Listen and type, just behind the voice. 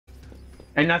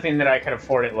And nothing that I could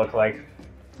afford, it looked like.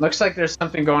 Looks like there's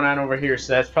something going on over here,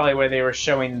 so that's probably why they were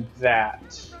showing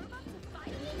that.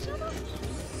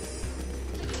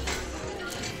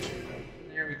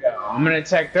 There we go. I'm gonna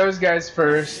attack those guys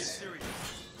first.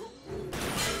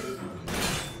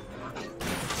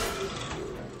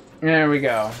 There we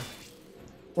go.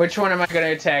 Which one am I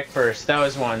gonna attack first?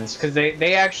 Those ones, because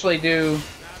they actually do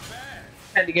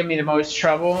tend to give me the most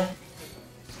trouble.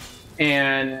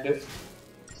 And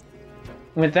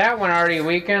with that one already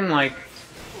weakened, like,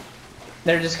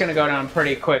 they're just gonna go down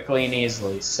pretty quickly and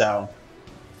easily, so.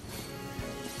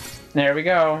 There we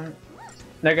go.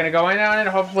 They're gonna go in on it,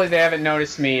 hopefully they haven't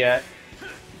noticed me yet.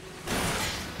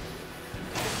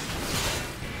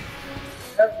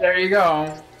 Yep, there you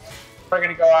go. We're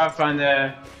gonna go off on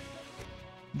the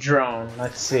drone,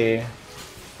 let's see.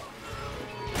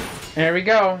 There we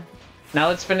go. Now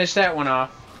let's finish that one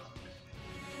off.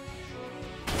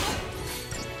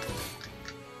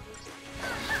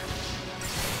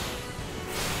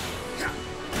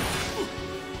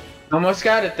 Almost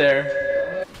got it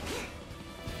there.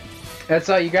 That's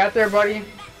all you got there, buddy?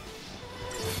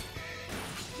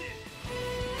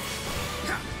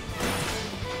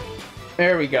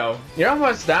 There we go. You're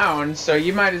almost down, so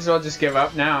you might as well just give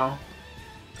up now.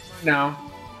 No.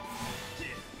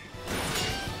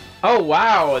 Oh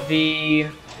wow, the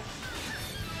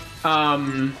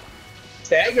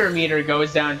stagger meter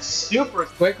goes down super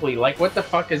quickly. Like, what the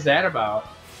fuck is that about?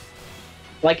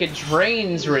 Like, it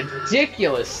drains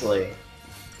ridiculously.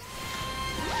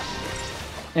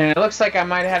 And it looks like I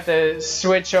might have to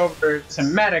switch over to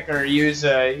medic or use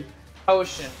a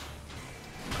potion.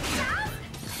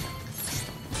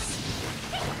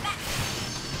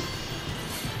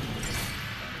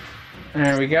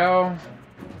 There we go.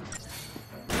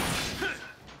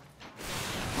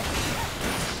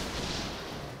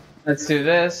 Let's do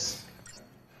this.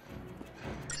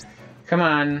 Come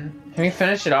on. Can we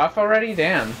finish it off already?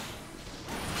 Damn.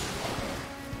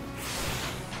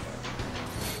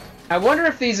 I wonder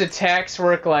if these attacks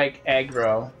work like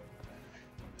aggro.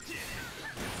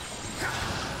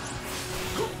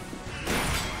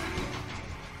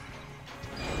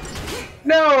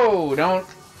 No! Don't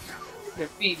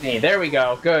defeat me. There we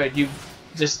go. Good. You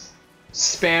just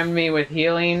spammed me with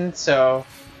healing, so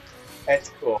that's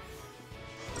cool.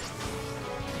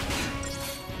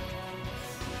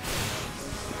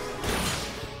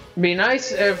 It'd be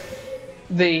nice if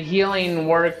the healing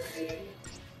worked,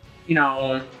 you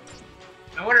know.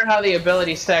 I wonder how the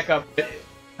abilities stack up.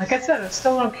 Like I said, I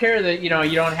still don't care that, you know,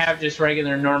 you don't have just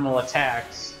regular normal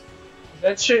attacks.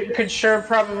 That could sure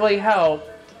probably help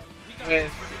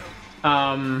with,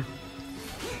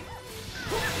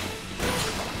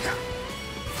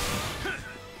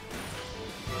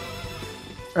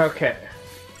 okay.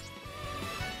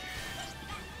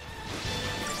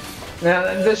 Now,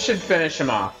 this should finish him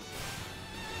off.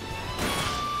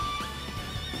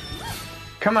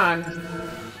 Come on.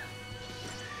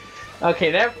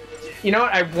 Okay, that... You know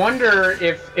what? I wonder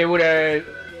if it would have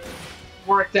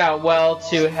worked out well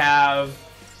to have...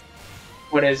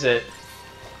 What is it?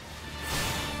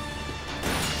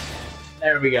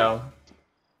 There we go.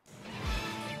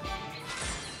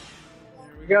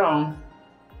 There we go.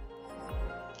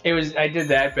 It was... I did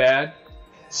that bad.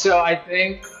 So I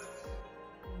think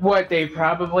what they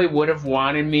probably would have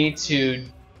wanted me to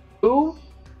do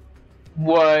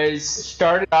was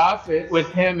start it off with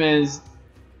him as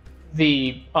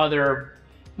the other...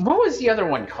 What was the other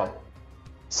one called?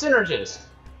 Synergist.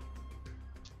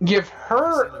 Give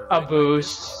her a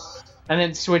boost and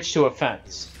then switch to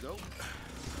offense.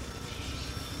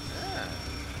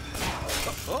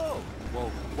 Oh! Whoa,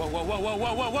 whoa, whoa, whoa, whoa,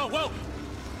 whoa, whoa, whoa, whoa!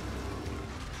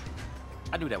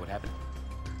 I knew that would happen.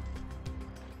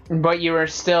 But you were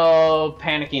still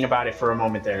panicking about it for a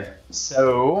moment there.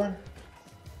 So...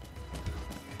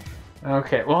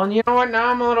 Okay, well, you know what? Now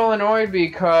I'm a little annoyed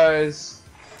because...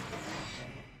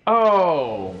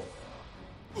 Oh...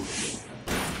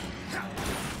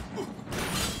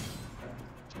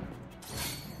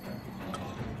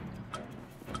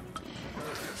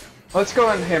 Let's go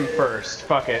on him first.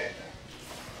 Fuck it.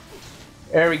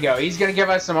 There we go. He's gonna give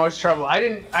us the most trouble. I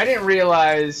didn't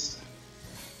realize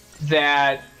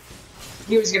that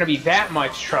he was gonna be that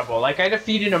much trouble. Like, I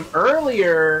defeated him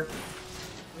earlier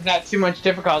without too much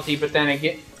difficulty, but then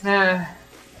again, yeah,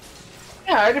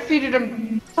 I defeated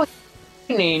him, but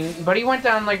he went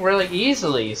down like really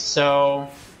easily. So,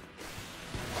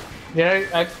 yeah,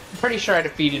 I'm pretty sure I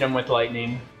defeated him with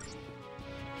lightning.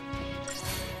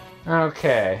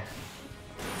 Okay.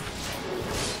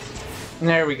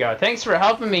 There we go. Thanks for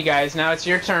helping me, guys. Now it's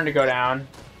your turn to go down.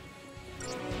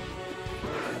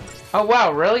 Oh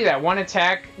wow, really? That one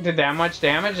attack did that much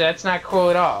damage? That's not cool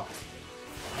at all.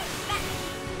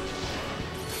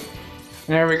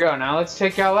 There we go, now let's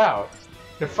take y'all out.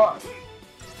 The fuck?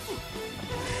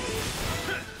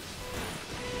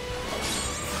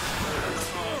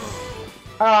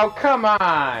 Oh, come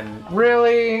on!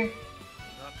 Really?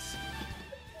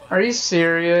 Are you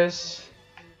serious?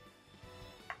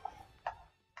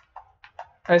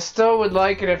 I still would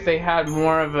like it if they had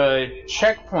more of a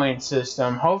checkpoint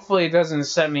system. Hopefully it doesn't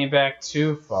set me back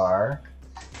too far.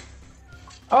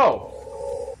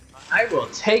 Oh! I will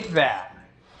take that.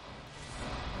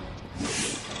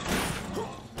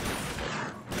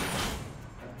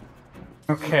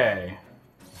 Okay.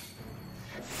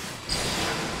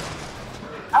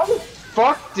 How the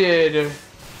fuck did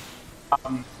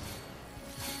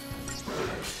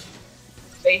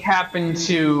they happen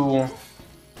to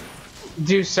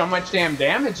do so much damn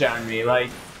damage on me? Like,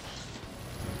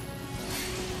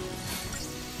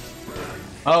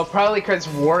 oh, probably because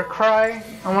Warcry,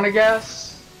 I want to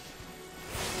guess.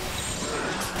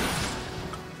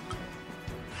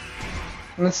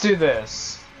 Let's do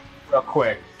this real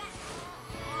quick.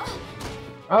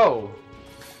 Oh.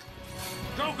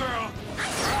 Go, girl.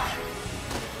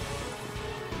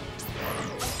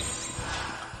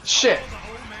 Shit.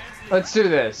 Let's do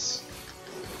this.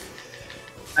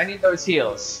 I need those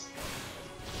heals.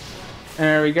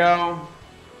 There we go.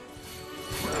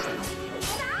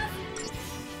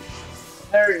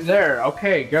 There.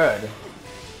 Okay, good.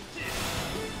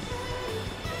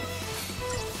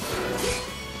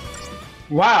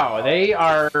 Wow, they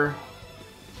are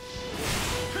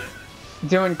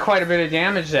doing quite a bit of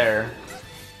damage there.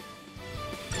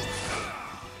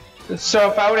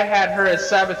 So if I would have had her as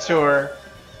Saboteur,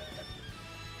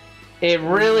 it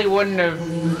really wouldn't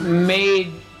have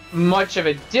made much of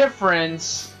a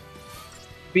difference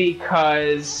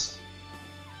because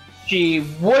she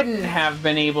wouldn't have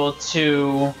been able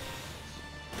to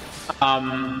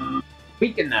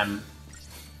weaken them.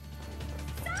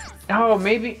 Oh,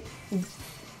 maybe.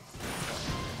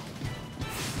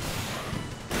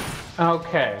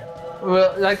 Okay.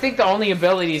 Well, I think the only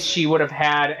abilities she would have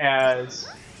had as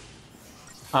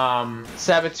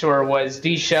Saboteur was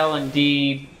D-Shell and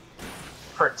D-Protect.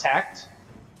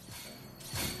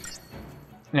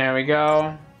 There we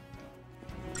go.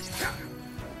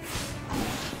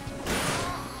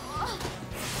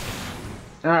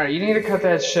 Alright, you need to cut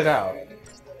that shit out.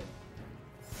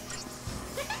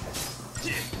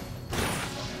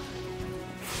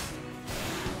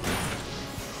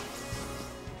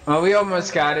 Well, we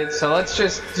almost got it, so let's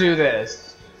just do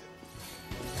this.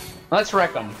 Let's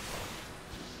wreck them.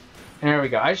 There we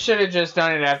go. I should have just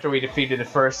done it after we defeated the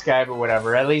first guy, but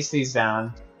whatever. At least he's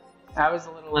down. That was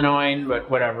a little annoying, but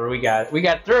whatever. We got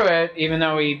through it, even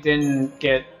though we didn't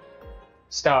get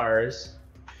stars.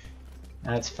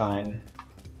 That's fine.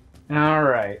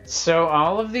 Alright, so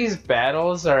all of these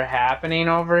battles are happening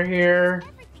over here.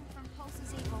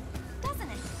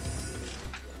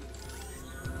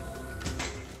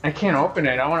 I can't open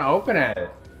it. I want to open it.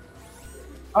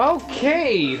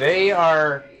 Okay, they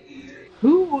are...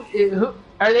 Who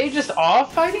are they just all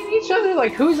fighting each other?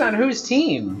 Like, who's on whose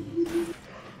team?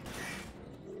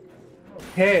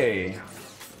 Okay.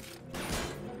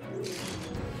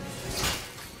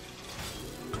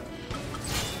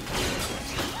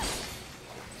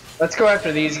 Let's go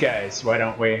after these guys, why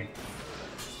don't we?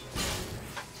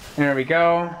 There we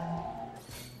go.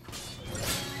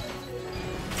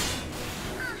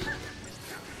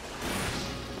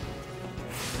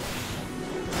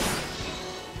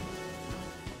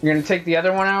 You're gonna take the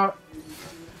other one out?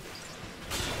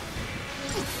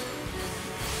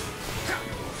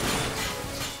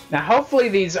 Now hopefully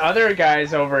these other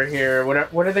guys over here,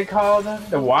 what are they called?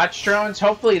 The watch drones?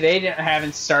 Hopefully they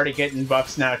haven't started getting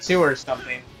buffs now too or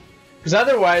something. Because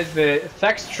otherwise the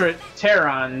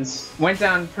Thexterons went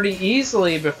down pretty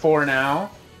easily before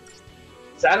now.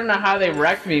 So I don't know how they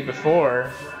wrecked me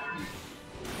before.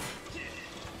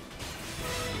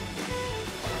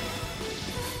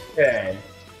 Okay.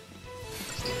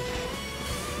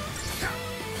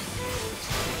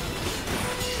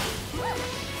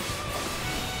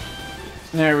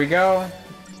 There we go.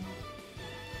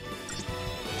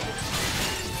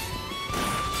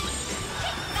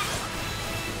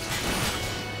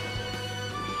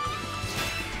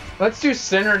 Let's do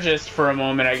Synergist for a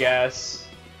moment, I guess.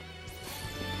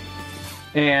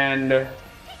 And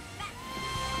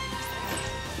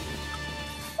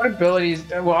what abilities?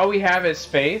 Well, all we have is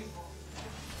Faith.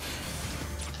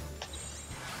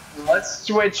 Let's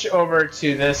switch over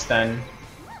to this then.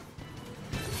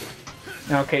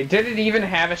 Okay, did it even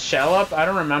have a shell up? I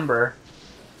don't remember.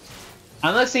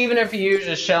 Unless even if you use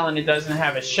a shell and it doesn't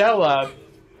have a shell up,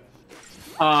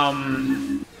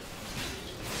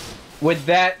 would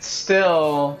that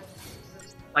still,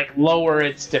 like, lower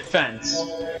its defense?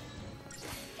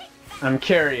 I'm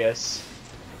curious.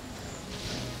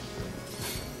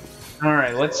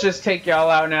 Alright, let's just take y'all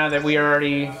out now that we are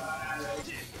already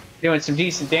doing some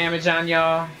decent damage on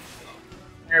y'all.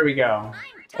 There we go.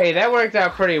 Hey, that worked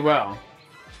out pretty well.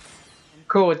 I'm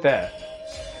cool with that.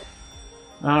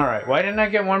 Alright, why didn't I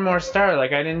get one more star?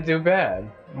 Like, I didn't do bad.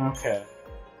 Okay.